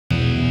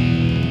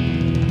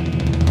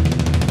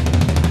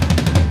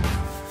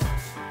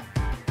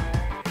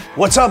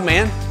What's up,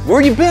 man? Where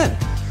you been?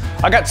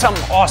 I got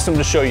something awesome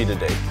to show you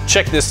today.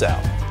 Check this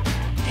out.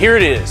 Here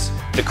it is,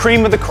 the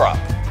cream of the crop,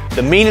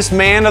 the meanest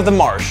man of the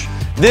marsh.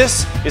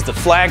 This is the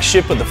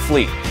flagship of the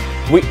fleet.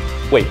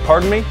 Wait,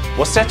 pardon me?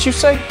 What's that you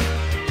say?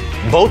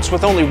 Boats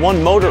with only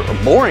one motor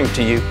are boring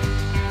to you?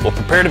 Well,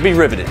 prepare to be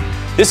riveted.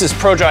 This is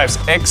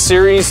ProDrive's X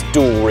Series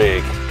dual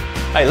rig.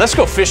 Hey, let's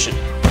go fishing.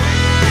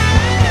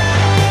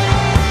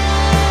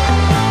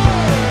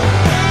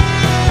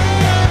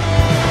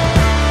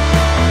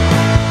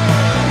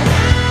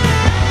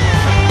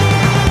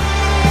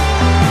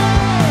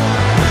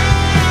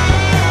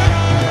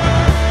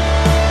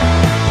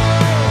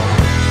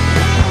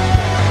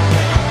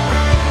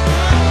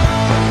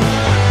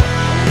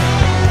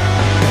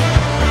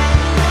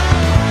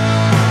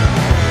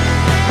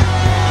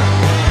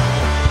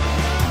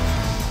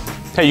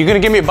 Hey, you gonna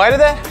give me a bite of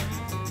that?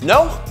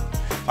 No?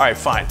 All right,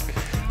 fine.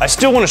 I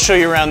still wanna show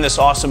you around this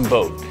awesome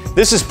boat.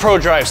 This is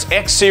ProDrive's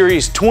X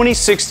Series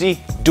 2060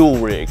 dual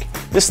rig.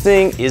 This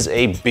thing is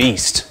a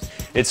beast.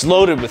 It's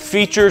loaded with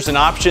features and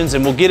options,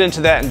 and we'll get into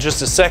that in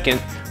just a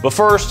second. But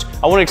first,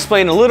 I wanna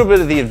explain a little bit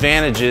of the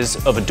advantages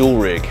of a dual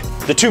rig.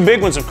 The two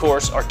big ones, of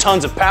course, are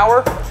tons of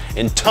power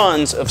and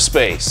tons of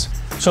space.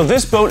 So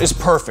this boat is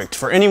perfect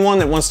for anyone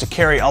that wants to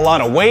carry a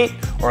lot of weight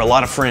or a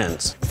lot of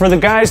friends. For the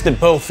guys that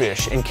bow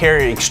fish and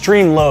carry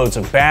extreme loads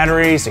of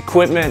batteries,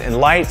 equipment, and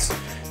lights,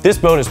 this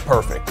boat is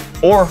perfect.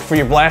 Or for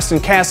your blast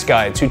and cast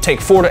guides who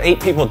take 4 to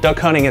 8 people duck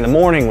hunting in the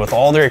morning with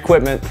all their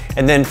equipment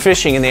and then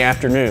fishing in the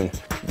afternoon.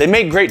 They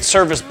make great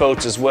service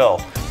boats as well.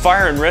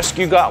 Fire and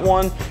Rescue got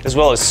one, as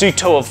well as Sea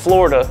Tow of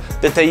Florida,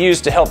 that they use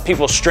to help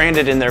people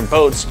stranded in their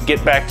boats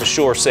get back to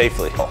shore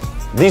safely.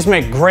 These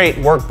make great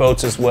work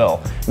boats as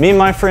well. Me and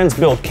my friends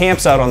build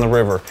camps out on the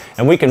river,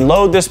 and we can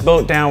load this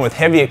boat down with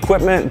heavy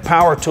equipment and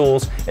power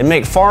tools and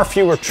make far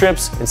fewer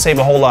trips and save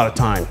a whole lot of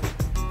time.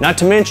 Not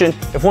to mention,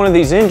 if one of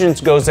these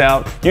engines goes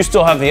out, you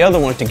still have the other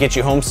one to get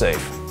you home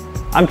safe.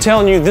 I'm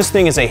telling you, this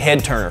thing is a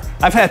head turner.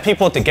 I've had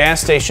people at the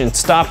gas station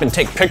stop and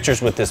take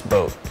pictures with this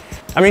boat.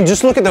 I mean,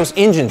 just look at those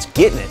engines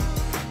getting it.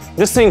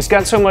 This thing's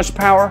got so much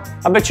power,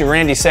 I bet you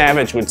Randy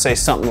Savage would say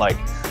something like,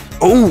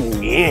 "Oh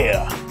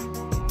yeah."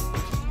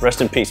 Rest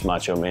in peace,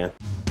 Macho Man.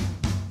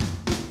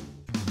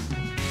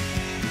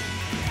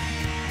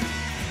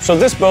 So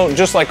this boat,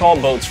 just like all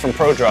boats from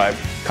ProDrive,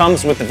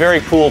 comes with a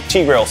very cool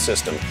T-rail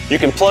system. You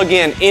can plug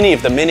in any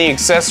of the many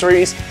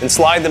accessories and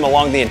slide them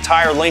along the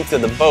entire length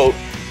of the boat,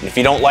 and if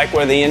you don't like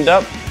where they end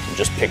up,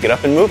 just pick it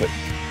up and move it.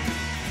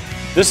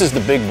 This is the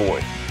big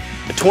boy,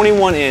 the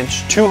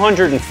 21-inch,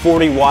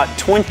 240-watt,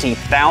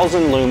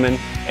 20,000 lumen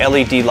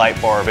LED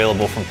light bar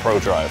available from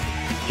ProDrive.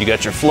 You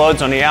got your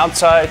floods on the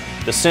outside,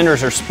 the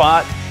centers are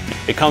spot.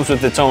 It comes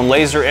with its own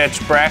laser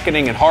etched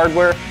bracketing and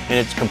hardware, and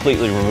it's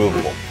completely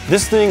removable.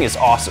 This thing is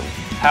awesome.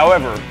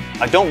 However,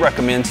 I don't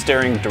recommend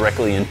staring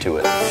directly into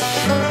it.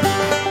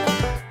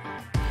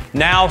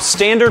 Now,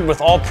 standard with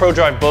all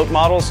ProDrive boat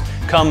models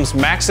comes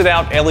Maxed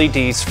Out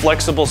LED's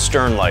flexible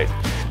stern light.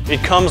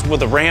 It comes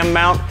with a ram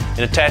mount and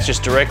attaches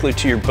directly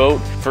to your boat.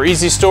 For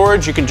easy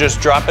storage, you can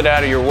just drop it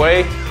out of your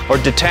way or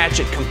detach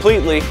it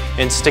completely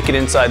and stick it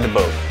inside the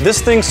boat.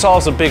 This thing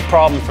solves a big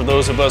problem for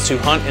those of us who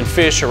hunt and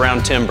fish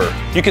around timber.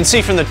 You can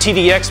see from the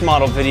TDX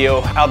model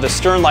video how the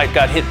stern light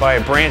got hit by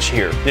a branch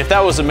here. And if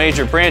that was a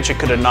major branch, it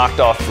could have knocked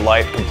off the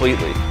light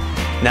completely.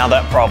 Now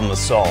that problem is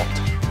solved.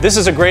 This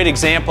is a great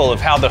example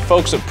of how the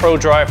folks at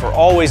ProDrive are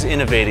always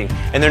innovating,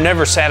 and they're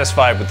never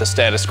satisfied with the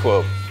status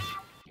quo.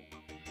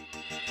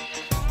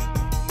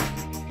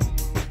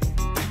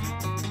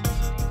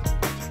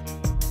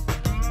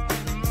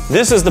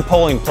 This is the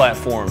poling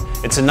platform.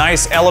 It's a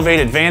nice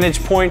elevated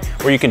vantage point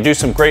where you can do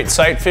some great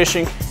sight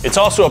fishing. It's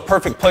also a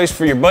perfect place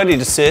for your buddy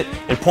to sit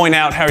and point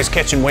out how he's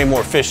catching way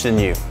more fish than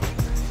you.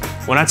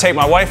 When I take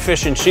my wife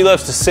fishing, she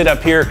loves to sit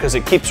up here because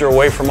it keeps her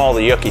away from all the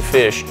yucky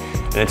fish,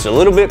 and it's a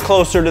little bit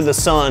closer to the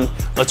sun,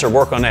 lets her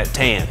work on that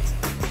tan.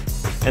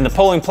 And the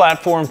poling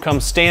platform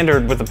comes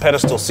standard with a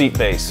pedestal seat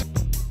base.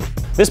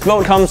 This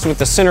boat comes with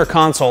the center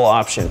console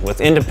option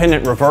with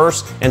independent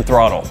reverse and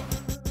throttle.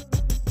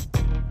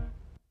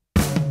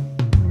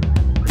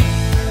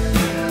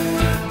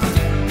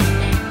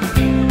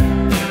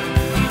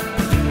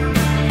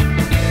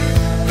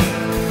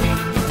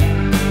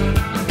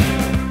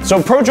 So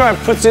ProDrive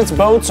puts its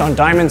boats on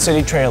Diamond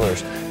City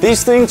trailers.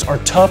 These things are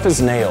tough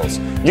as nails.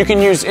 You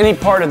can use any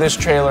part of this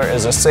trailer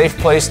as a safe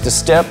place to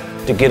step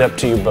to get up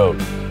to your boat.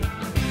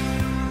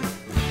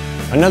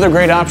 Another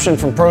great option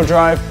from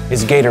ProDrive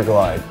is Gator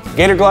Glide.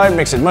 Gator Glide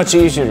makes it much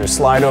easier to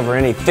slide over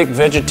any thick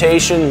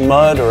vegetation,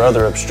 mud, or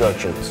other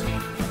obstructions.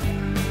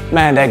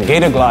 Man, that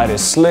Gator Glide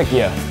is slick,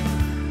 yeah.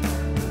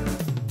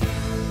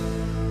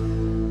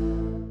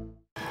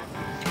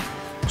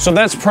 So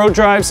that's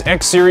ProDrive's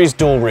X Series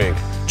dual rig.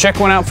 Check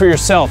one out for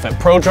yourself at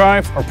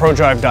ProDrive or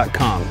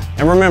ProDrive.com.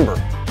 And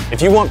remember, if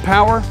you want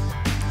power,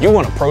 you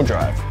want a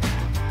ProDrive.